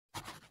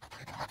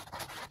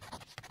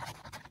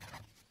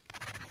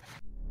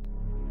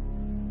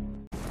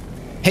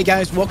Hey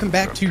guys, welcome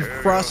back to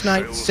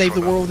Frostnite, Save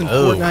the World in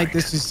Fortnite.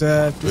 This is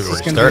going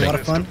to be a lot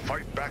of fun.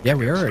 Yeah,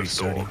 we are already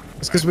starting.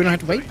 It's because we don't have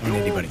to wait on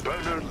anybody.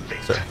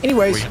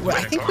 Anyways, well,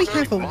 I think we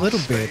have a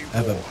little bit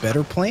of a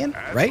better plan,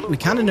 right? We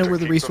kind of know where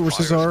the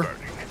resources are,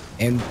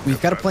 and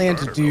we've got a plan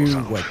to do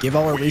what? Give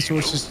all our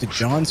resources to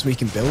John so he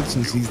can build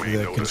since he's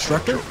the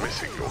constructor.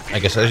 I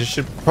guess I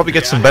should probably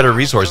get some better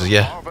resources.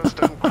 Yeah.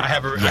 I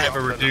have a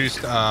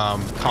reduced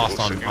cost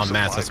on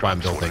mats. That's why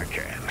I'm building.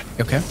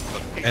 Okay.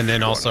 And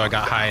then also I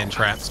got high-end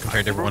traps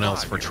compared to everyone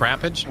else for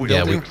trappage.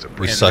 Yeah,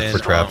 we suck for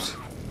traps.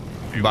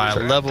 By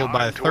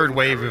the third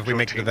wave, if we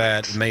make it to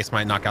that, Mace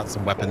might knock out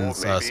some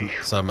weapons,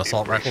 some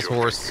assault rifles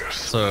for us.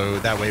 So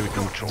that way we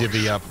can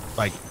divvy up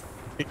like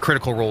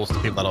critical roles to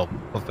people that'll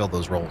fulfill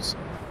those roles.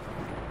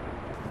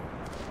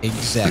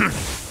 Exactly.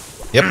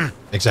 Yep.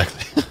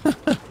 Exactly.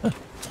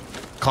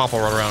 Clop will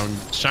run around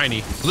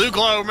shiny. Blue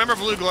glow. Remember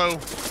blue glow?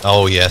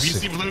 Oh yes. If you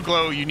see blue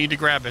glow, you need to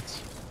grab it.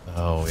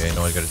 Oh yeah, I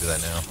know I got to do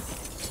that now.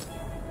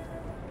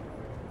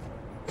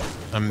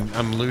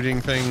 I'm looting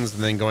things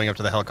and then going up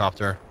to the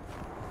helicopter.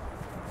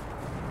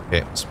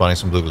 Okay, spawning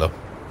some blue glow.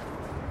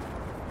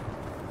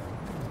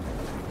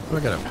 Oh, I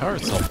got a power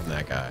cell from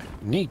that guy.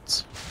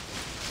 Neat.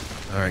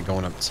 All right,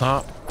 going up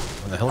top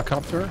on the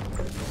helicopter.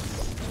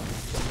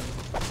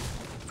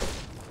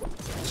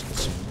 Let's get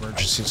some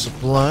emergency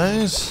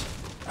supplies.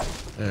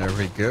 There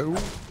we go.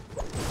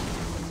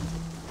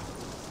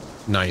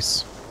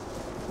 Nice.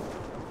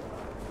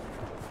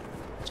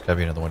 There's gotta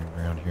be another one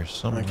around here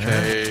somewhere.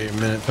 Okay,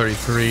 minute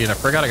 33, and I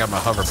forgot I got my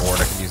hoverboard.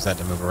 I can use that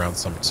to move around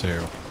some too.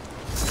 Yeah,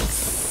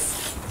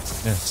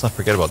 let's not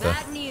forget about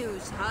that. Bad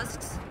news,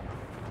 Husks.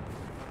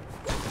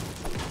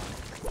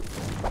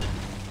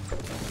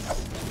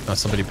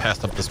 Somebody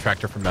passed up this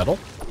tractor for metal.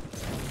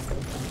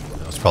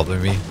 That was probably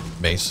me,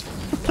 Mace.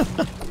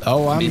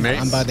 Oh,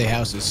 I'm by the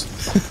houses.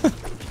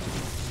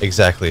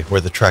 Exactly,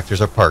 where the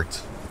tractors are parked.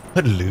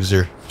 What a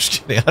loser.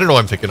 Just kidding. I don't know why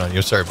I'm picking on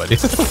you. Sorry, buddy.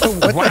 What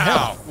the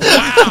hell?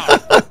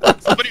 Wow!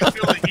 Somebody's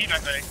feeling the heat, I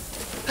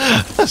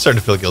think. I'm starting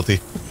to feel guilty.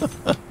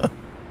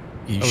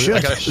 You should.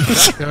 I got a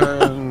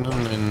shotgun,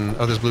 and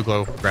there's blue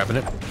glow. Grabbing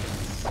it.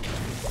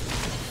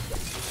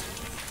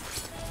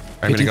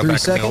 I'm gonna go 53 back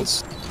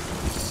seconds.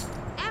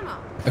 Ammo.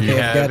 and build. You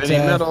Okay, I've have got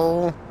any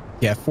metal?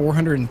 yeah,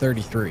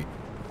 433.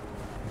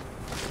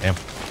 Damn.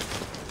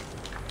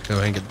 Go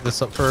ahead and get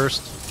this up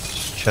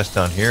first. Chest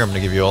down here. I'm gonna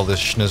give you all this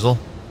schnizzle.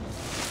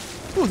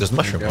 Ooh, there's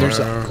mushroom.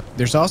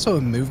 There's also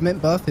a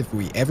movement buff if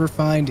we ever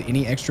find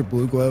any extra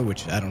blue glow,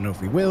 which I don't know if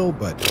we will,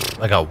 but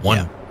I got one.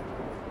 Yeah.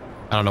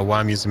 I don't know why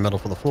I'm using metal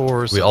for the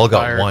floors. We all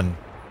got Fire. one.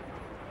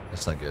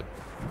 That's not good.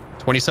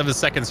 27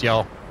 seconds,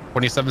 y'all.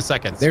 27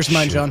 seconds. there's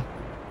mine, Shoot. John.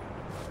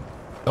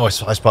 Oh, I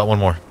spot one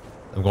more.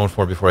 I'm going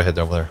for it before I head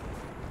over there.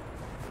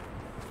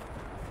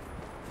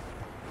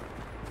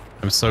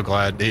 I'm so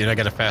glad. And I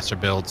got a faster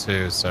build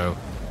too, so.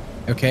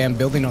 Okay, I'm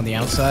building on the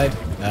outside.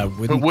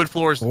 Put wood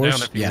floors down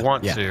if you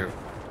want yeah. to.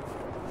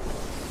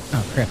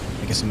 Oh crap!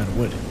 I guess I'm out of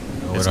wood.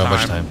 Oh, we It's don't have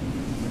much time.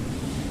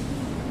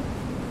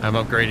 time.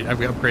 I've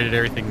upgraded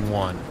everything in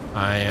one. Oh,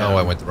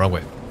 I went the wrong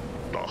way.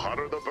 The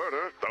hotter the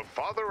burner, the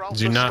farther out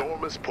Do the not.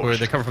 storm is pushed. Where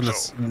they come from?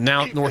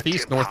 Now keep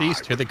northeast. the tip high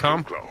Here they with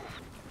come. blue glow.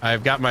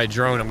 I've got my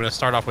drone. I'm going to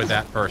start off with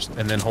that first,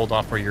 and then hold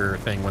off for your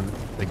thing when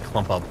they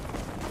clump up.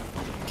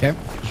 Okay.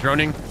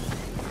 Droning.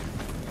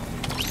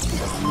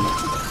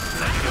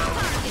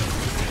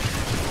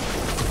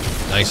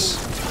 Nice.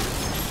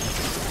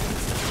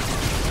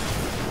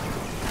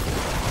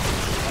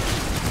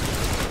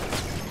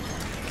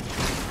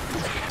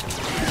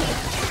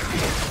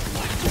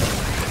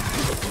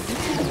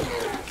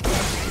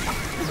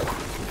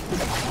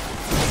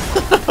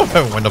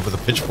 I went up with a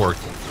pitchfork.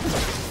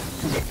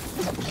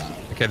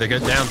 Okay, they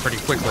get down pretty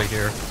quickly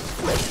here.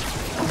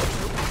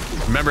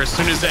 Remember, as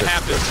soon as that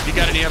happens, if you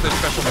got any other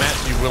special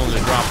mats you're willing to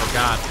drop or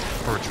got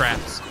for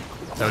traps,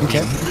 that would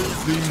Okay.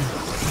 be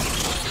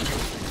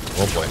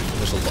Oh boy,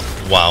 there's a lot.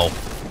 Wow.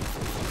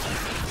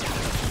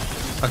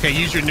 Okay,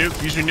 use your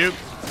nuke. Use your nuke.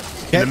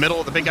 Okay. In the middle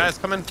of the big guys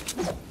coming.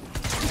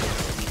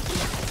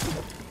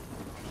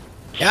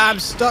 Yeah, I'm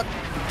stuck.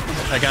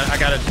 I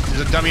got a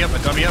dummy up. A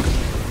dummy up. And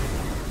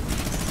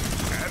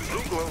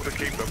blue glow to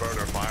keep the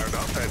burner fired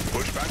up and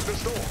push back the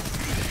storm.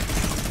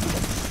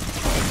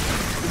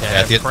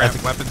 Yeah, at the- crap at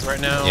the- weapons right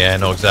now. Yeah, I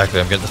know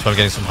exactly. That's why I'm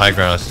getting some high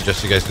ground. I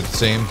suggest you guys do the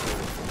same.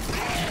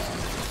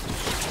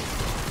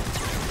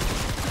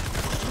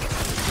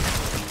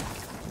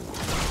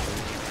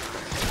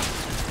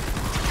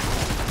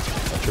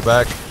 Got your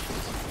back.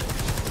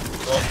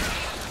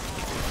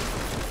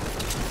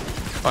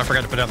 Oh, I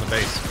forgot to put down the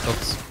base.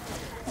 Oops.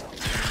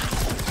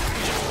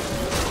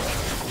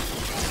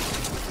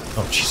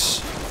 Oh,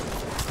 jeez.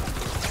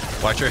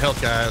 Watch your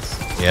health, guys.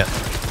 Yeah.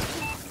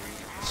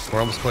 We're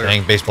almost clear.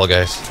 Dang baseball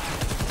guys.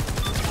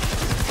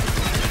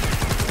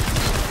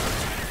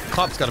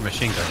 Clop's got a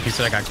machine gun. He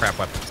said I got crap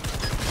weapons.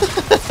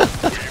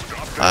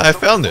 I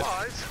found it.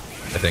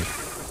 I think.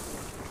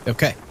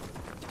 Okay.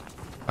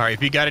 All right,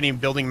 if you got any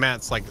building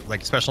mats, like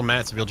special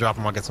mats, if you'll drop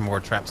them, I'll get some more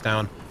traps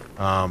down.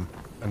 I'm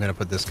gonna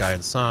put this guy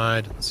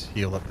inside. Let's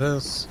heal up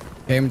this.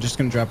 Okay, I'm just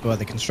gonna drop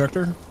the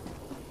constructor.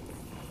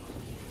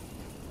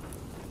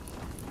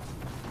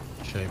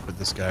 Okay, put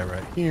this guy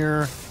right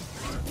here.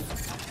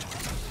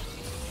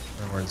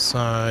 And we're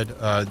inside.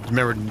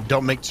 Remember,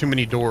 don't make too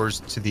many doors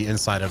to the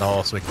inside at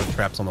all, so we can put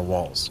traps on the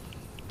walls.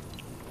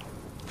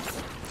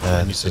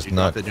 And you said you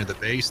dropped it near the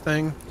base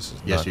thing?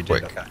 Yes, you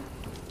did. Okay.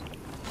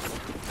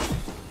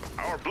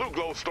 Our blue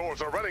glow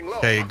stores are running low.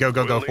 Okay, go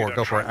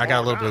for it. I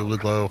got a little bit of blue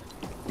glow.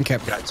 Okay.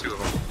 Got 2 of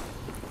them.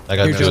 I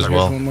got two as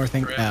well. One more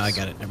thing. Oh, I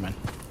got it. Never mind.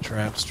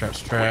 Traps.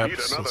 Let's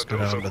go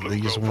down to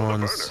these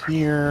ones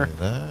here.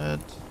 That.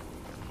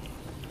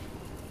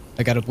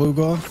 I got a blue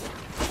glow. All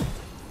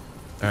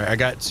right, I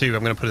got 2.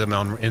 I'm gonna put them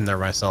in there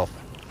myself.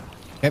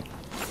 Yep.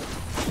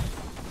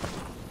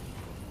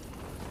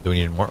 Do we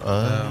need more?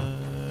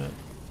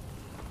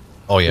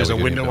 Oh yeah. There's a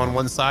window on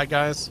one side,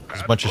 guys.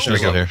 There's a bunch of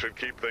shizzle here.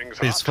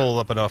 It's full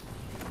up enough.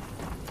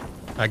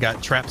 I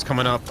got traps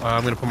coming up.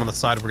 I'm gonna put them on the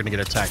side. We're gonna get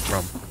attacked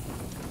from.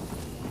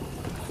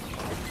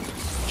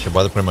 Should I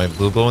bother putting my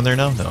blue glow in there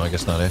now? No, I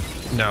guess not.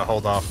 No,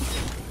 hold off.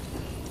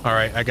 All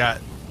right, I got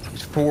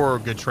 4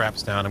 good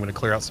traps down. I'm gonna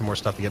clear out some more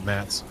stuff to get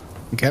mats.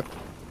 Okay.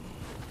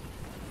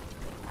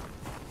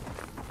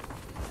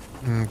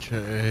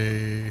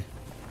 Okay.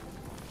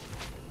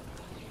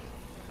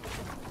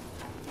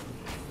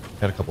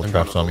 Got a couple of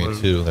traps on me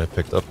too that I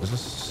picked up.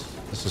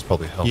 This is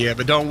probably helpful. Yeah,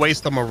 but don't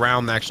waste them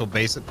around the actual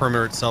basic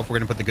perimeter itself. We're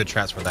gonna put the good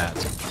traps for that.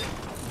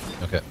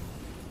 Okay.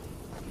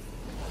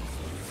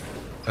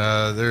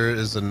 There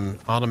is an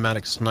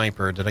automatic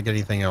sniper. Did I get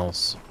anything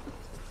else?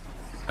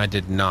 I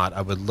did not.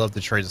 I would love to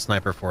trade a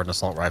sniper for an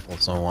assault rifle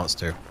if someone wants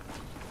to.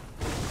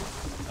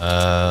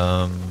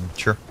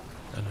 Sure.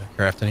 Did I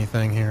craft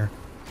anything here?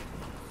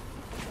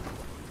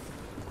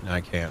 No,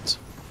 I can't.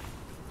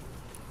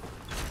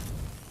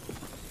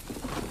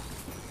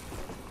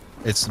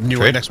 It's new.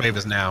 Trade? Next wave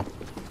is now.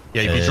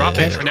 Yeah, if you drop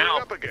it for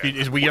now,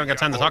 we don't got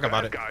time to talk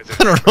about it. I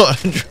don't know.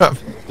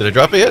 Did I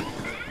drop it yet?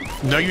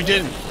 No, you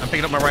didn't. I'm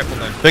picking up my rifle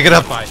then. Pick it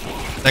up. Bye.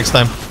 Next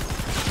time.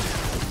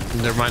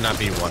 There might not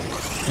be one.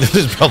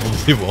 There's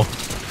probably one.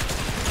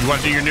 You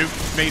want to do your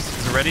nuke base?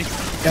 Is it ready?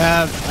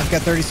 I've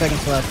got 30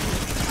 seconds left.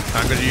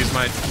 I'm going to use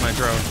my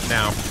drone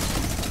now.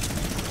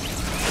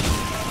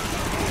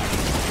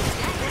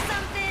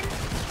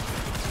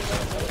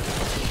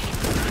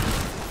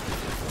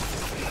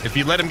 If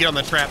you let him get on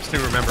the traps too,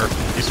 remember,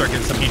 you start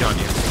getting some heat on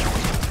you.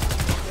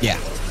 Yeah.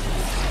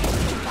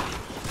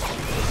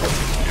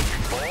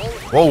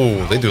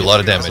 Whoa, they do a lot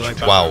of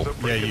damage. Wow.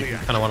 Yeah, you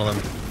kind of want to let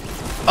him.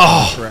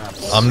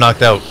 Oh, I'm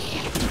knocked out.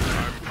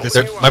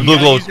 My blue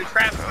glow. Use your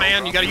traps,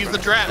 man. You got to use the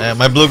trap.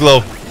 My blue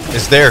glow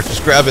is there.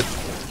 Just grab it.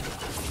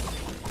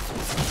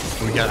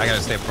 I got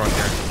to stay up front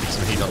here. Get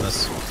some heat on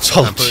this. It's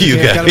all up to you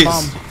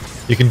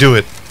guys. You can do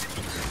it.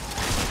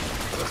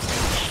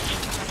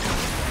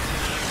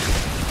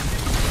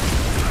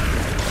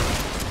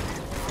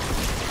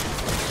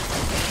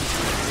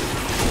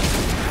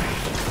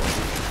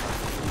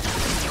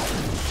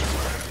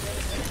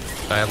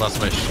 I lost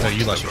my.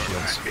 You lost your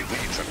shields.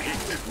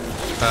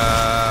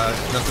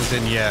 Nothing's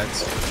in yet.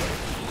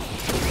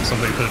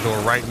 Somebody put a door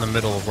right in the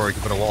middle of where we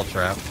can put a wall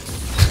trap.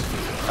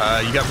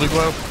 You got blue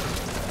glow?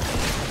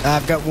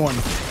 I've got 1.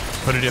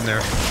 Put it in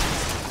there.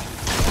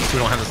 So we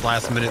don't have this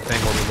last minute thing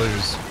where we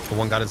lose. The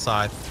one got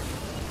inside.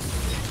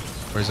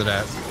 Where's it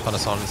at? Put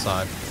us on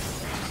inside.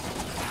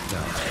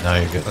 No. No,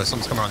 you're good. Oh,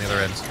 something's coming on the other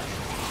end.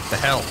 The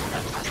hell?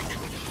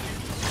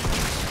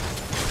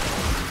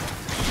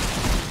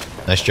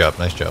 Nice job.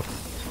 Nice job.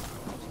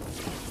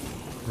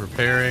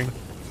 Repairing.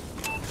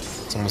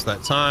 It's almost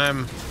that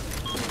time.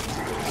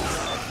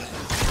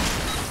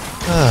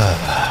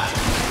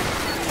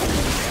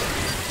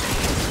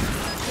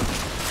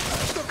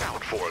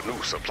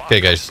 Okay,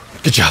 guys.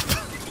 Good job.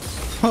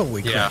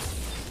 Holy crap. Yeah.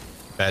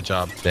 Bad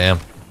job. Damn.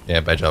 Yeah,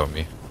 bad job on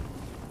me.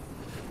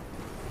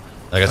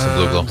 I got some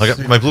blue glow. I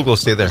got my blue glow.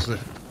 Stay there.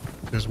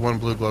 There's one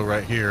blue glow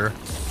right here.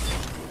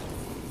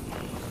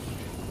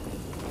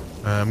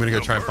 I'm gonna go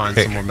try and find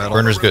some more metal.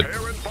 Burner's good.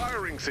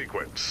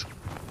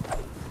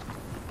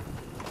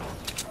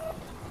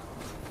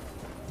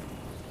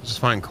 Just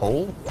find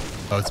coal?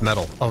 Oh, it's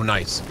metal. Oh,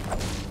 nice.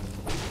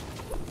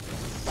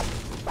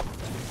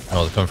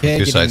 Oh, they're coming from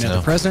 2 sides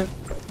now. Present.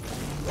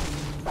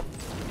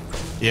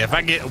 Yeah, if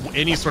I get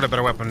any sort of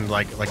better weapon,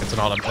 like it's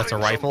that's a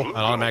rifle, an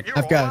automatic.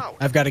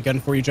 I've got a gun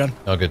for you, John.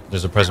 Oh, good.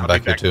 There's a present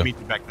back here too. Meet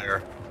you back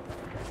there.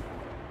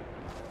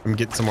 I'm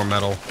getting some more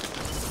metal.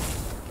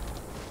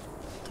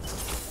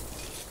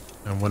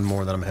 And one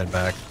more, then I'm heading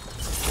back.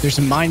 There's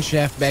a mine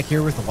shaft back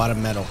here with a lot of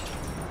metal.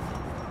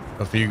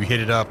 If you hit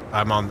it up,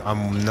 I'm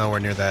nowhere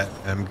near that.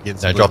 I'm getting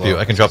some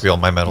I can drop you all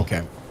my metal.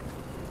 Okay.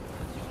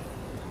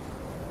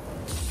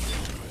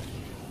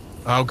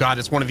 Oh god,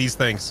 it's one of these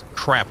things.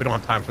 Crap, we don't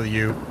have time for the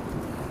U.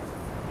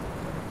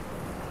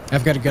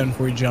 I've got a gun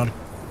for you, John.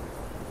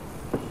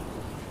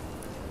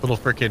 Little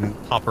freaking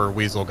hopper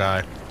weasel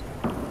guy.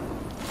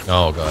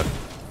 Oh god.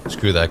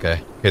 Screw that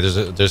guy. Okay,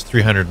 there's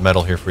 300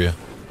 metal here for you.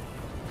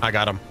 I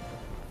got him.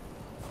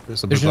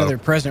 There's another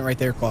present right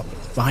there, Clop,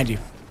 behind you.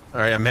 All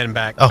right, I'm heading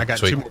back. Oh, I got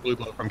sweet. 2 more blue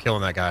glow from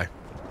killing that guy.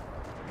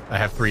 I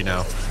have 3 now.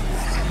 All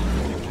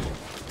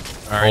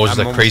right, Oh, is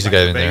that crazy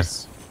guy in there?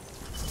 Base.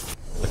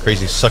 The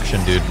crazy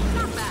suction dude.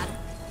 Not bad.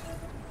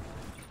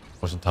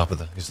 Was on top of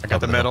the. He's on I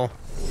got top the of metal.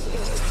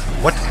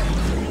 What?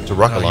 It's a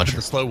rocket Oh, launcher.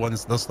 the slow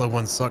ones. Those slow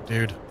ones suck,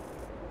 dude.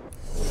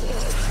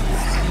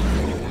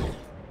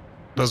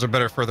 Those are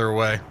better further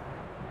away.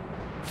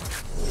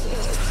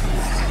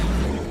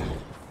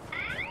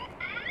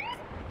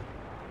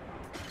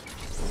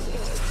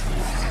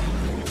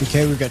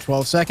 Okay, we've got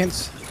 12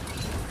 seconds.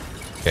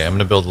 Okay, I'm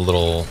gonna build a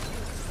little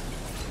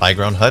high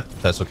ground hut.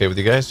 If that's okay with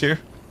you guys here?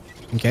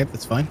 Okay,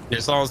 that's fine.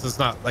 As long as it's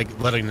not like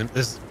letting them.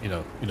 This, you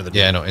know the.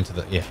 Yeah, no, into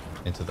the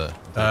into the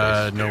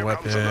base. No Here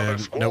comes another weapon.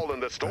 squall Nope. in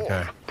the storm.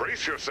 Okay.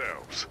 Brace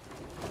yourselves.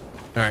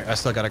 All right, I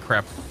still got a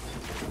crap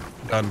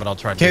gun, but I'll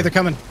try. Okay, to they're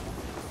coming.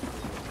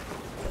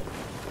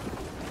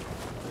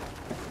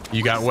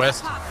 You got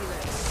west. Popular.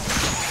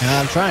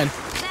 I'm trying.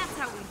 That's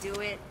how we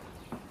do it.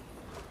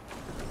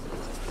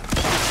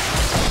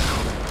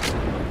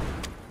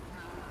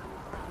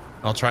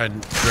 I'll try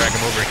and drag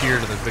him over here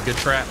to the good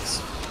traps.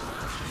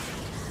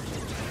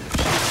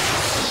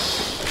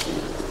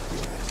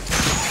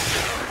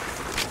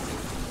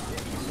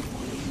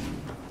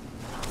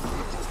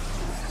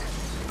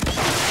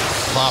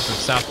 Clop, if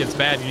south gets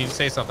bad, you need to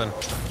say something.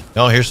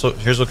 No, here's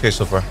okay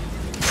so far.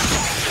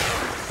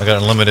 I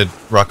got unlimited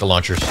rocket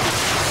launchers.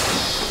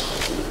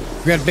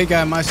 We got a big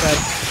guy on my side.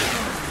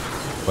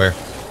 Where?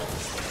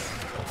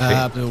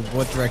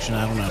 What direction?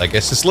 I don't know. I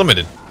guess it's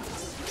limited.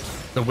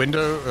 The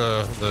window,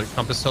 the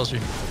compass tells you.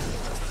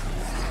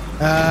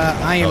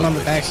 I am on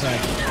the backside.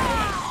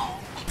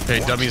 Okay,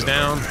 dummies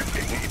down.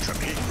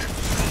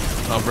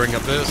 I'll bring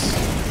up this.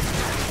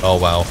 Oh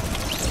wow.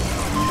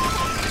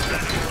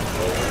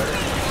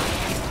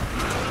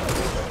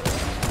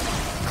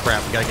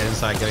 Crap, we gotta get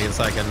inside, get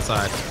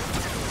inside.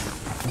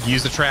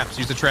 Use the traps,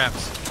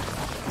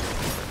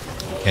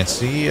 Can't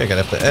see. I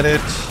gotta have to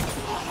edit.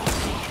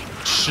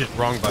 Shit,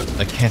 wrong button.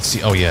 I can't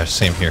see. Oh yeah,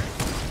 same here.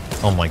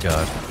 Oh my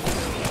god.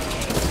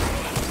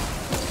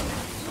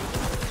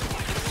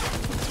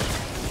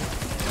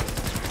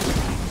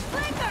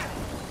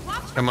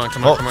 Come on,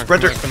 Oh,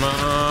 Sprinter. come on.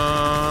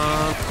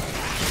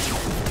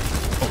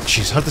 Oh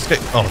jeez, how'd this guy?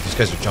 Oh, these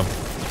guys are jumping.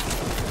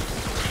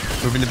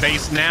 Moving the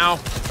base now.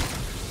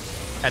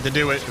 Had to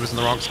do it. It was in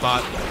the wrong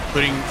spot.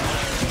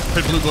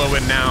 Put blue glow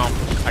in now.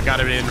 I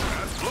got it in.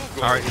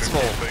 All right, it's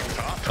full.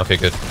 Okay,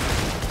 good.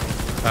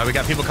 We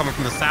got people coming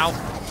from the south.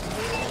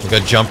 We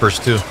got jumpers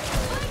too.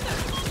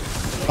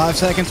 5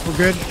 seconds. We're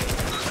good.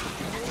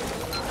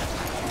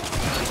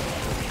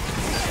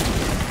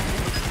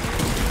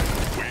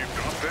 We've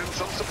dropped in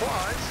some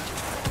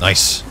supplies.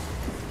 Nice.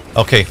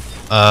 Okay.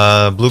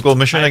 Blue gold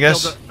mission, I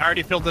guess. I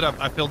already filled it up.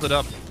 I filled it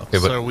up. Okay,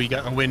 but so we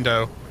got a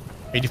window.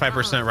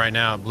 85% right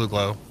now. Blue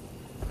glow.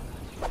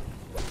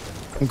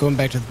 I'm going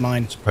back to the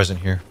mine. present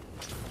here.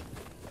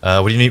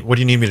 What do you need? What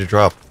do you need me to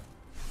drop?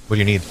 What do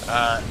you need?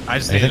 I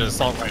just Anything? needed an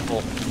assault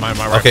rifle. My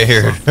rifle. Okay,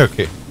 here.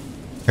 Okay.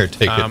 Here,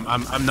 take it.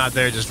 I'm not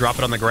there. Just drop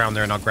it on the ground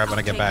there, and I'll grab it when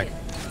I get back.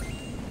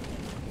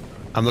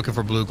 I'm looking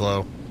for blue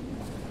glow.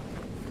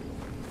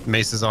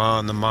 Mace is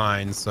on the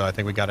mine, so I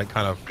think we got it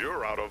kind of.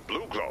 You're out of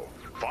blue glow.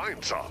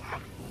 Find some.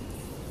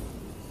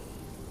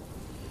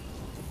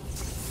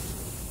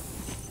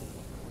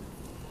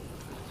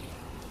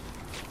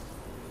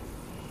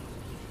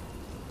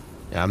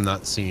 Yeah, I'm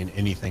not seeing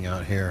anything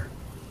out here.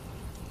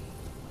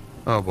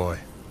 Oh boy.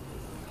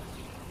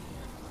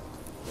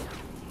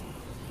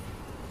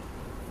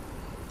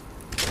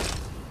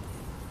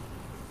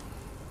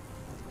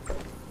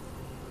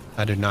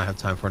 I do not have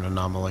time for an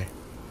anomaly.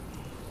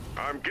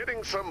 I'm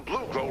getting some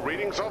blue glow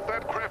readings off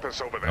that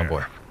Krampus over there. Oh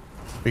boy.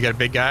 We got a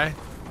big guy.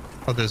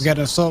 Oh, We got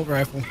an assault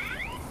rifle.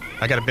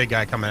 I got a big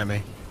guy coming at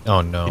me.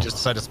 Oh no. He just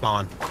decided to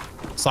spawn.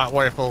 Assault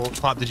rifle.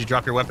 Clop, did you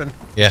drop your weapon?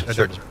 Yeah, it's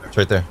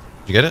right there.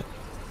 Did you get it?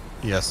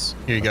 Yes.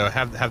 Here you go.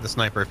 Have the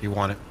sniper if you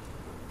want it.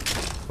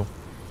 Cool.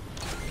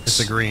 It's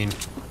a green.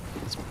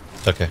 It's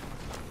okay.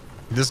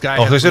 This guy.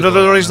 Oh, has no, blue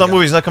glow. no, he's not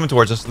moving. He's not coming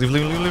towards us. Leave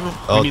him.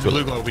 We need the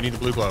blue glow. We need the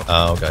blue glow.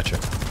 Oh, gotcha.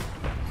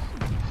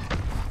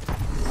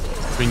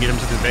 We can get him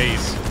to the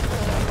base.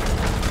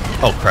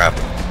 Oh crap.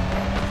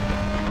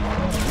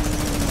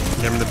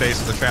 Get him to the base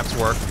so the traps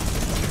work.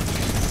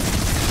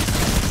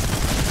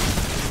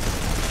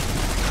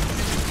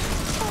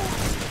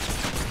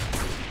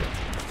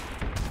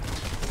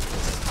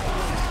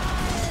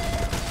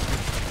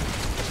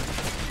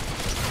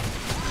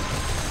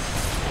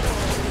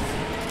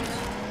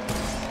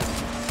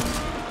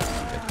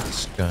 Get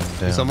this gun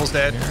down. He's almost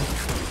dead. here.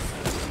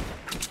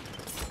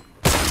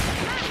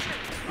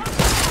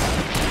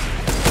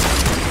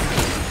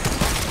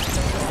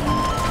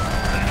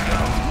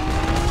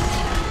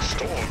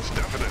 Storm's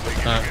definitely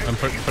I'm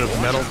put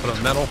up metal. Put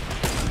up metal.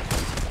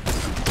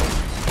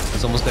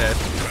 He's almost dead.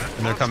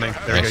 And they're coming.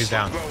 There he goes. He's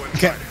down.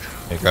 Okay.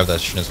 Hey, grab that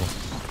schnizzle.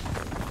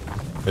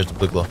 There's the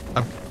blue glow.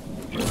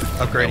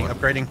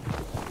 Upgrading.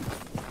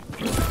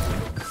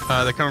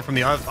 They're coming from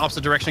the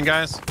opposite direction,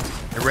 guys.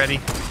 They're ready.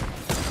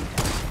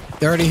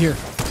 They're already here.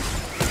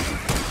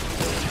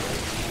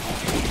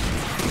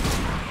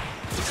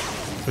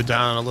 Put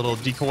down a little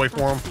decoy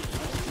for him.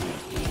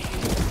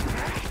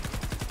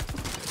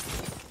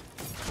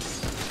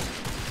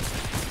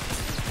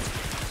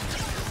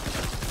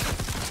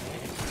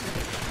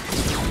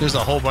 There's a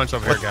whole bunch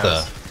over here,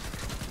 guys.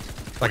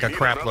 Like a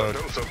crap load.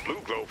 Dose of blue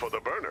glow for the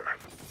burner.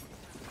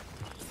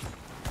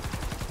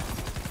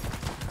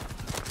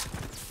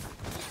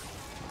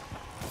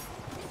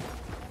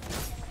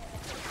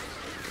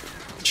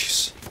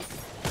 Jeez.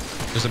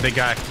 There's a big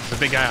guy. There's a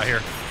big guy out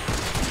here.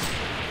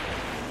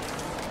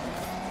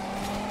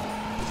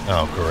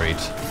 Oh, great.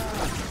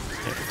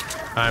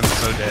 I'm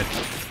so dead.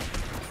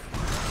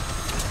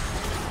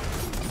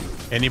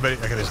 Anybody?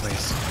 Okay, there's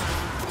Lance.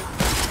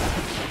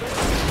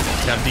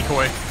 Got a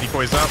decoy.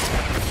 Decoy's up.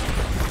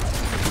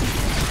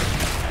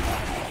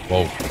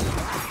 Whoa.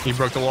 He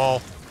broke the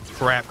wall.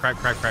 Crap.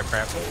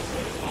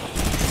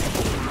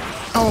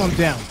 Oh, I'm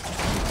down.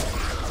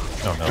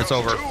 Oh, no. It's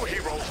over. 2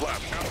 heroes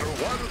left after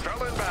 1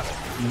 fell in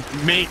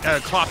battle. Mate,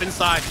 Clop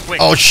inside. Quick.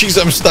 Oh, jeez,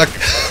 I'm stuck.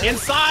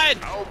 Inside.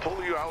 I'll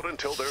pull you out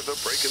until there's a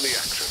break in the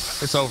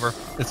action. It's over.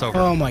 It's over.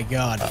 Oh my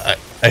god.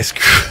 I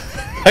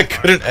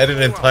couldn't edit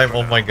in time.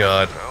 Oh, my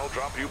God. I'll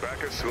drop you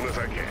back as soon as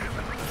I can.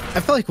 I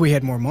felt like we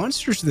had more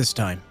monsters this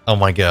time. Oh,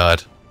 my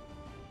God.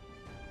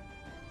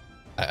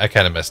 I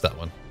kind of missed that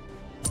one.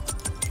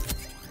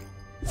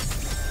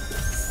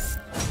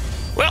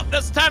 Well,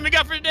 that's the time we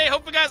got for today.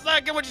 Hope you guys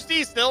like what you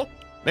see still.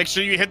 Make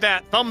sure you hit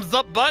that thumbs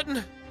up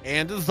button.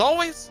 And as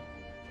always,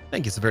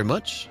 thank you so very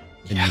much.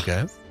 And you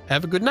guys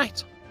have a good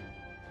night.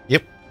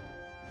 Yep.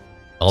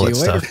 All See that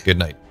you later. stuff. Good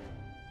night.